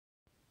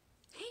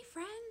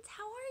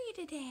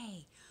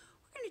today.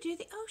 We're going to do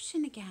the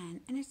ocean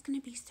again, and it's going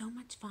to be so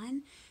much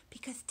fun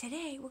because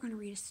today we're going to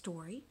read a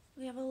story.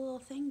 We have a little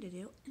thing to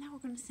do, and now we're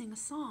going to sing a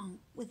song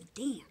with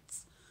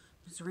dance.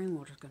 Miss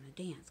Rainwater's going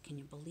to dance. Can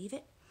you believe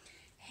it?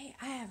 Hey,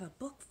 I have a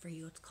book for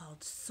you. It's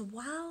called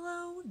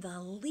Swallow the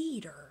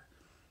Leader,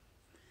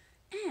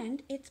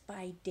 and it's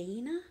by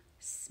Dana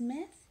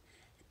Smith.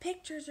 The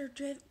pictures are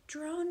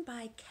drawn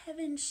by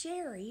Kevin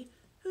Sherry,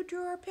 who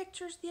drew our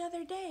pictures the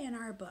other day in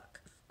our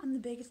book on the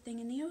biggest thing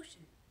in the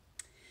ocean.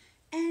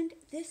 And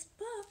this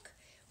book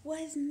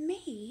was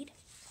made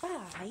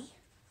by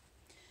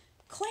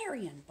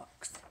Clarion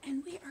Books,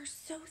 and we are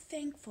so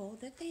thankful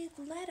that they've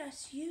let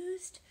us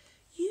use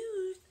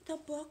the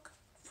book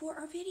for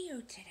our video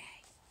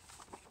today.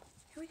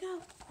 Here we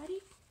go. Ready?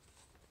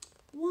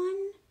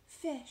 One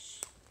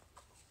fish.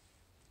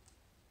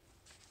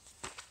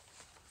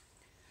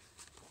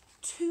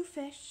 Two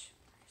fish.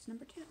 Here's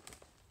number two.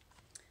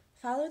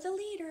 Follow the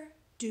leader.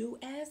 Do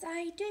as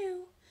I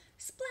do.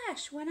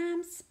 Splash when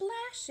I'm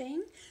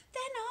splashing,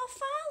 then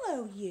I'll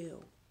follow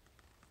you.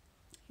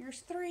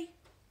 Here's three.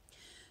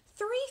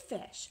 Three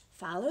fish.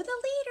 Follow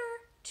the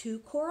leader. Two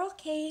coral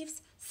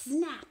caves.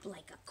 Snap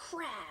like a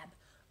crab.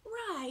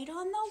 Ride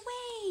on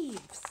the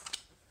waves.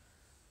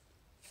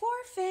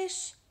 Four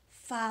fish.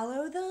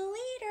 Follow the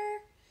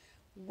leader.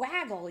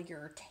 Waggle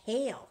your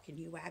tail. Can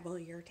you waggle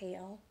your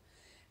tail?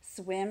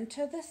 Swim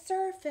to the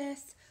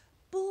surface.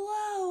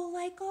 Blow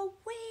like a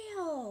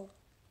whale.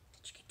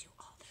 Did you get to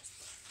all those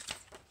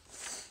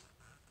things?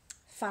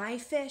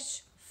 Five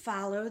fish.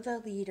 Follow the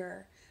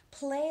leader.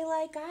 Play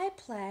like I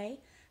play.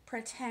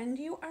 Pretend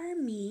you are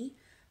me.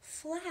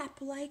 Flap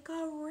like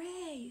a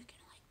ray. You can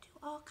do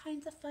all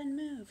kinds of fun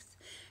moves.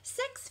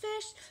 Six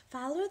fish.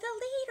 Follow the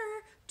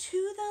leader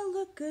to the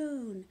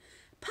lagoon.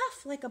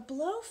 Puff like a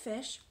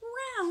blowfish.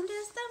 Round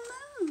as the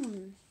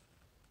moon.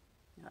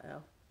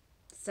 Uh-oh.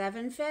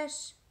 Seven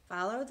fish.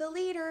 Follow the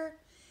leader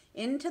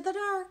into the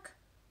dark.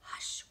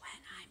 Hush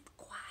when I'm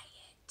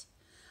quiet.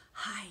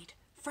 Hide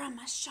from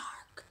a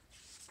shark.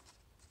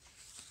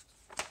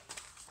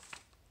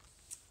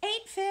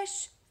 Eight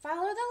fish.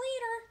 Follow the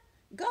leader.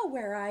 Go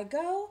where I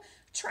go.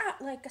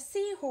 Trot like a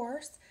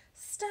seahorse.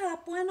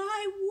 Stop when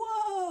I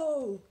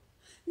whoa.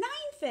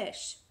 Nine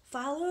fish.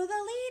 Follow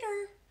the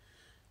leader.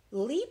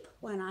 Leap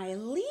when I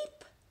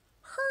leap.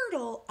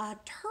 Hurdle a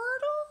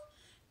turtle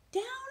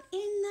down in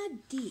the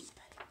deep.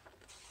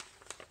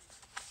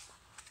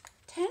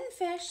 10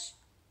 fish.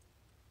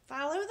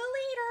 Follow the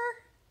leader.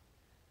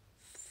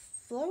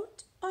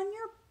 Float on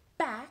your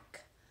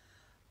back.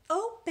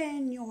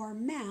 Open your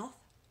mouth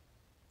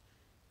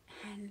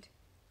and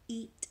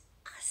eat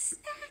a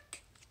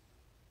snack.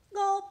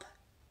 Gulp.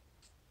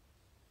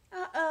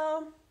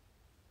 Uh-oh.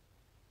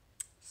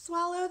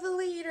 Swallow the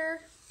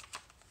leader.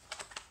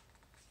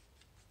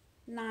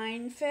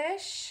 9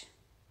 fish.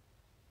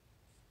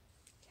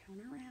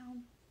 Count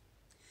around.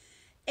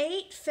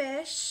 8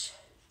 fish.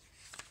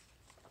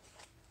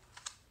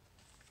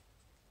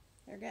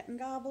 They're getting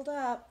gobbled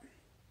up.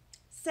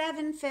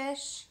 7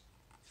 fish.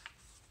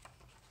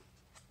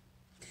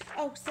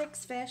 Oh,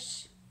 6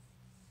 fish.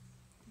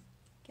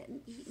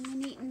 Getting eaten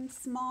and eaten.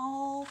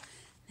 Small.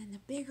 Then the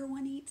bigger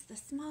one eats the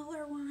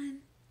smaller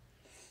one.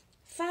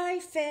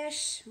 5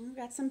 fish. We've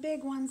got some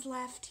big ones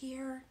left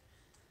here.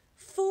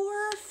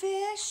 4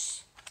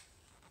 fish.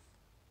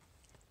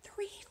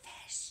 3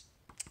 fish.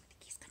 I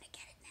think he's going to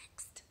get it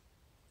next.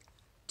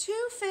 2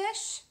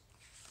 fish.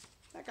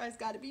 That guy's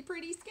got to be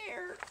pretty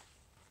scared.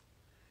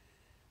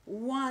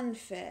 1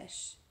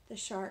 fish. The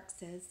shark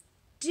says,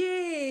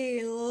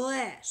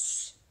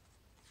 delish.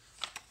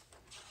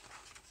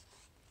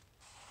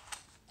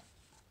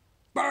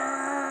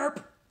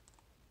 Burp.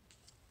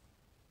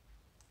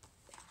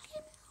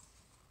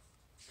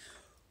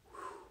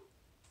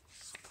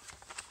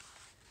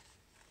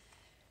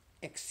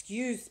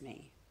 Excuse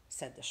me,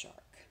 said the shark.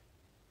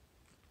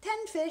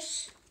 10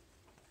 fish.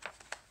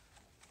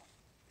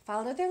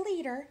 Follow the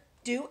leader.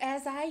 Do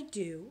as I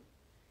do.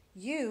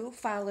 You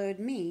followed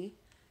me.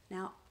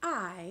 Now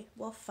I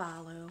will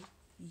follow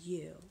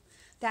you.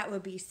 That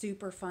would be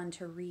super fun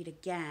to read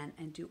again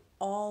and do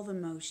all the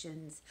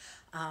motions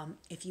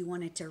if you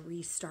wanted to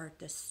restart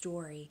the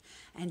story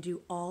and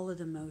do all of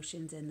the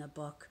motions in the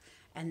book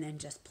and then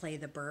just play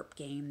the burp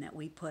game that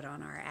we put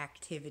on our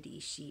activity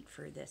sheet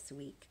for this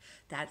week.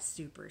 That's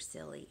super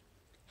silly.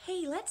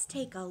 Hey, let's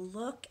take a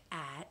look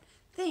at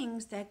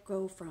things that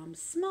go from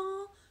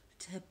small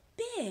to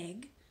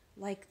big,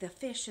 like the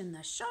fish and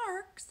the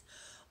sharks,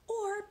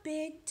 or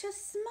big to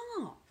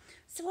small.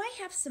 So I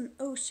have some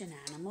ocean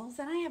animals,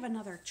 and I have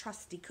another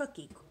trusty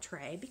cookie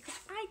tray because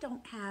I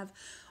don't have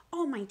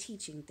all my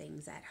teaching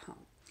things at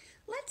home.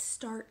 Let's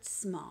start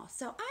small.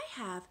 So I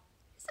have,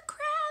 is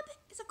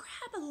a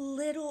crab a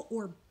little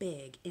or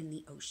big in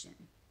the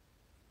ocean?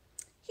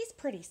 He's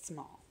pretty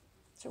small,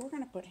 so we're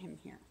going to put him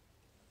here.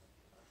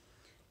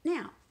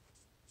 Now,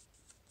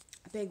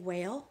 a big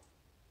whale.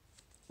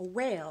 A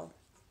whale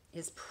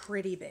is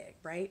pretty big,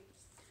 right?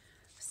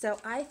 So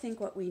I think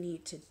what we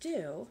need to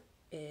do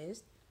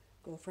is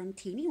go from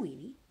teeny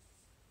weeny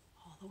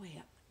all the way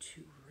up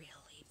to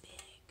really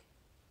big.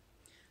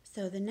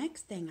 So the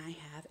next thing I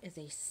have is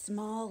a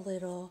small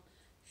little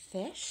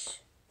fish.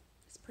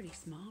 It's pretty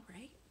small,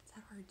 right? It's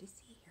not hard to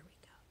see. Here we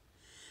go.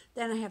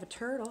 Then I have a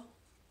turtle.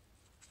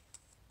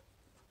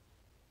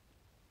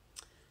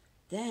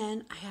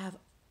 Then I have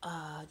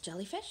a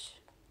jellyfish.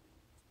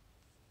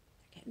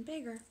 They're getting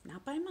bigger.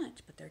 Not by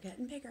much, but they're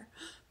getting bigger.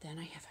 Then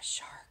I have a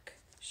shark.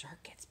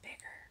 Shark gets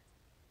bigger.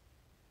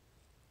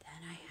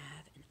 Then I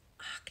have an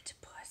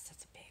octopus.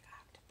 That's a big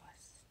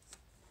octopus.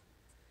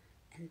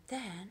 And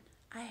then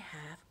I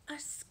have a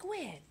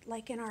squid,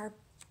 like in our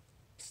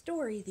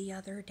story the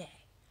other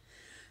day.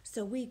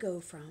 So we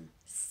go from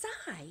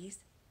size,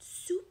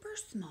 super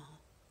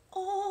small,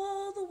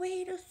 all the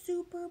way to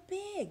super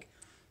big.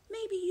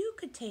 Maybe you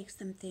could take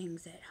some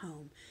things at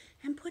home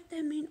and put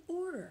them in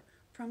order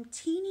from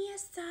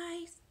teeniest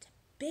size to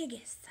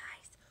biggest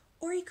size.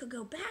 Or you could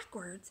go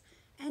backwards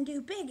and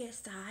do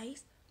biggest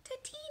size to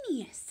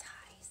teeniest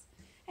size.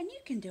 And you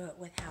can do it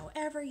with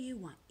however you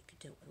want. You could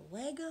do it with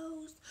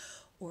Legos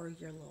or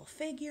your little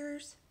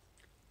figures.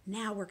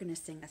 Now we're going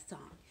to sing a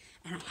song.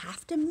 And I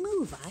have to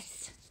move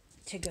us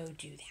to go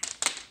do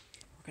that.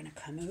 We're going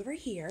to come over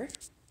here.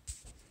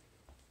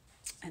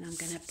 And I'm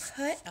going to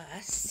put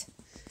us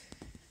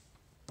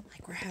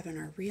like we're having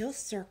our real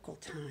circle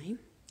time.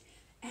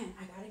 And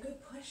I got to go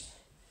push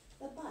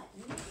the button.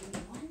 Give me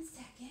 1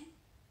 second.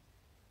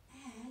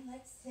 And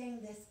let's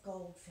sing this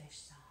goldfish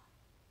song.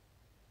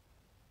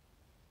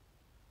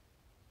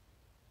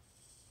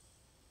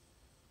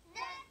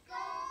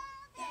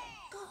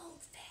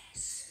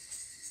 Goldfish.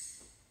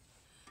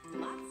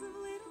 Lots of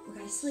little We're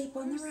going to sleep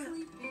on the rock.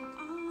 sleeping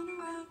on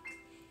a rock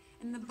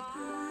in the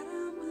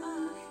bottom Bottom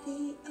of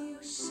the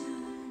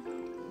ocean.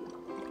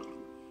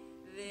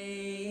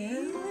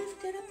 They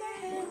Lifted up their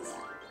heads.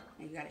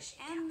 Now you got to shake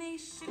out. and they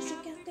shook Shook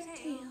out out their their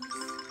tails.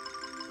 tails.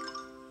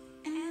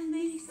 And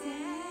they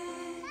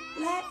said,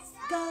 let's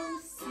go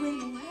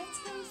swimming. Let's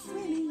go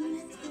swimming.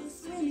 Let's go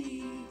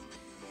swimming.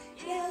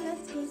 Yeah,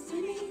 let's go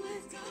swimming.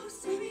 Let's go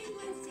swimming.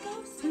 Let's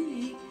go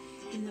swimming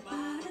in the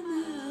bottom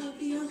of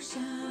the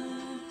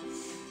ocean.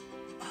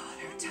 Oh,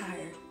 they're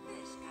tired.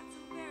 Fish got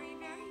so very,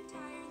 very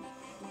tired that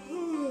they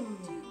Ooh.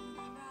 to the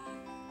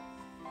rock.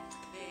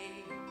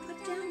 They Put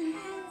down their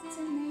heads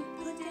and they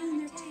put down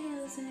their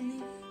tails and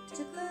they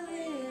took a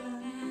little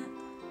nap.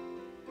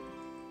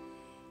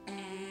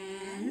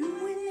 And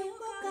when they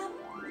woke up,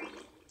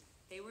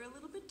 they were a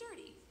little bit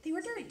dirty. they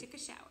were So dirty. they took a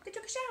shower. They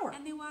took a shower.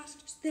 And they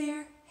washed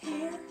Their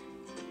hair,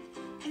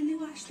 and they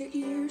washed their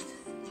ears,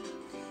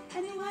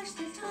 and they washed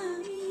their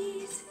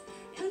tummies,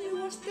 and they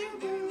washed their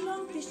very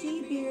long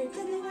fishy beards,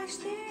 and they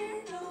washed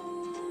their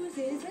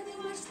noses, and they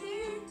washed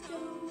their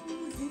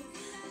toes.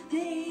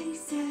 They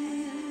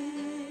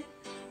said,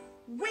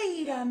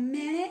 wait a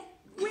minute,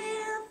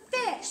 we're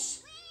fish.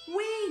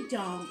 We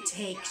don't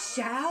take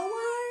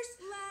showers.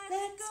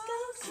 Let's go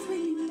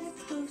swimming,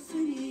 let's go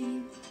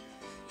swimming.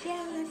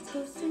 Yeah, let's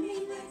go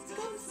swimming, let's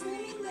go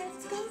swimming,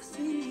 let's go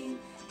swimming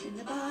in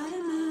the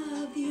bottom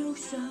of the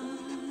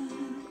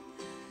ocean.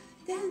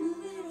 Then the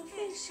little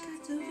fish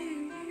got so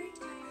very, very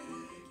tired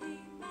they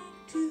came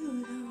back to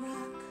the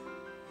rock.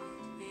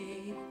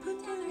 They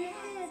put down their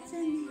heads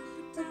and they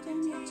put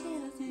down their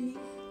tails and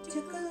they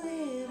took a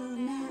little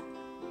nap.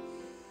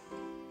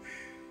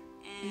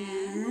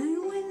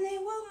 And when they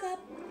woke up,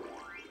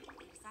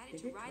 They decided they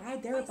to did ride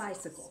ride their their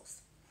bicycles.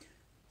 bicycles.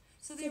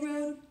 So They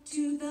rode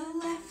to the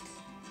left,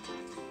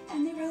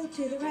 and they rode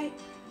to the right,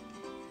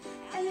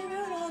 and they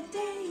rode all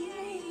day,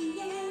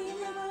 and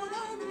they rode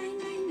all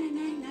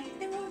night.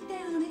 They rode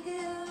down a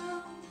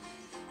hill,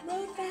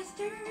 rode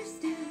faster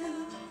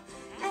still,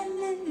 and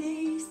then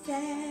they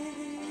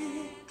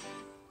said,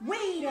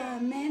 wait a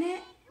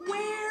minute,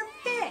 we're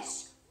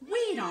fish.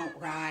 We don't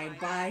ride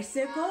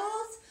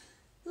bicycles.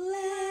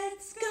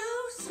 Let's go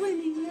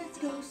swimming, let's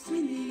go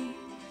swimming.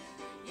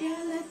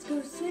 Yeah, let's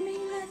go swimming,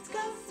 let's go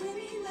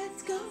swimming,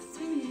 let's go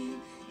swimming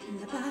in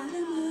the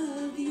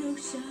bottom of the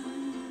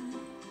ocean.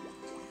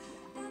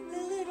 The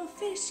little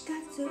fish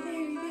got so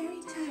very,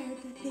 very tired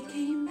that they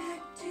came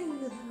back to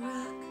the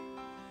rock.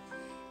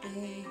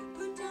 They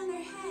put down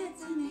their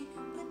heads and they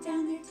put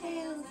down their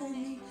tails and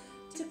they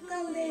took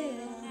a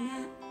little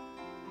nap.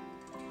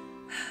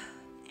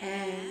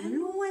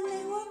 And when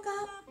they woke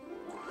up,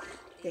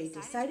 they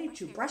decided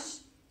to brush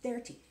their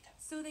teeth.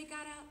 So they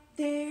got out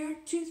Their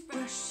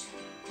toothbrush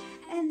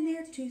and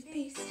their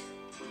toothpaste,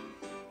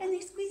 and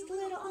they squeezed a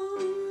little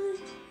on.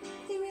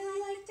 They really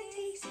liked the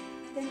taste.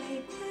 Then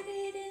they put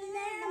it in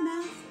their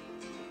mouth.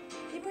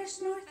 They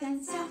brushed north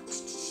and south.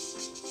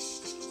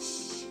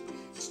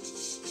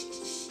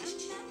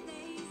 and then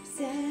they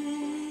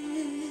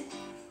Said,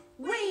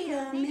 wait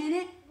a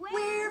minute,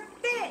 we're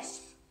fish.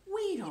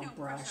 We don't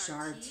brush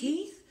our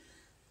teeth.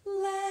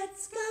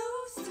 Let's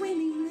go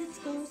swimming, let's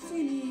go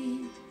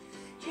swimming.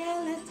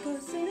 Yeah, let's go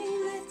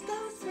swimming, let's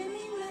go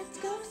swimming, let's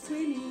go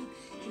swimming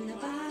in the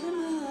bottom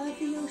of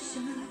the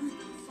ocean.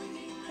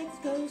 Let's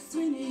go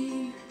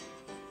swimming.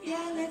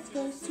 Yeah, let's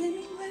go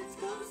swimming, let's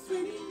go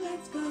swimming,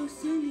 let's go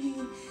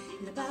swimming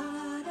in the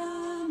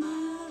bottom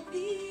of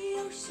the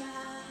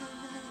ocean.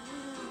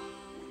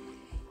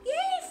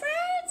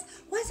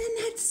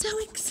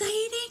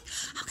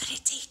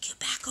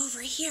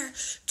 here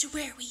to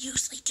where we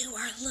usually do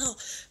our little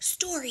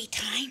story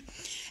time.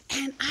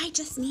 And I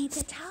just need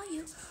to tell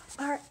you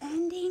our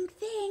ending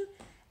thing.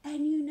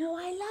 And you know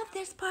I love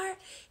this part.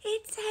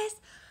 It says,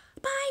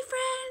 bye,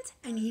 friends.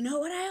 And you know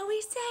what I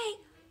always say?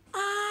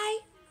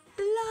 I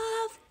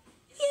love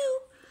you.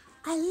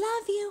 I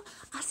love you.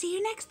 I'll see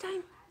you next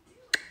time.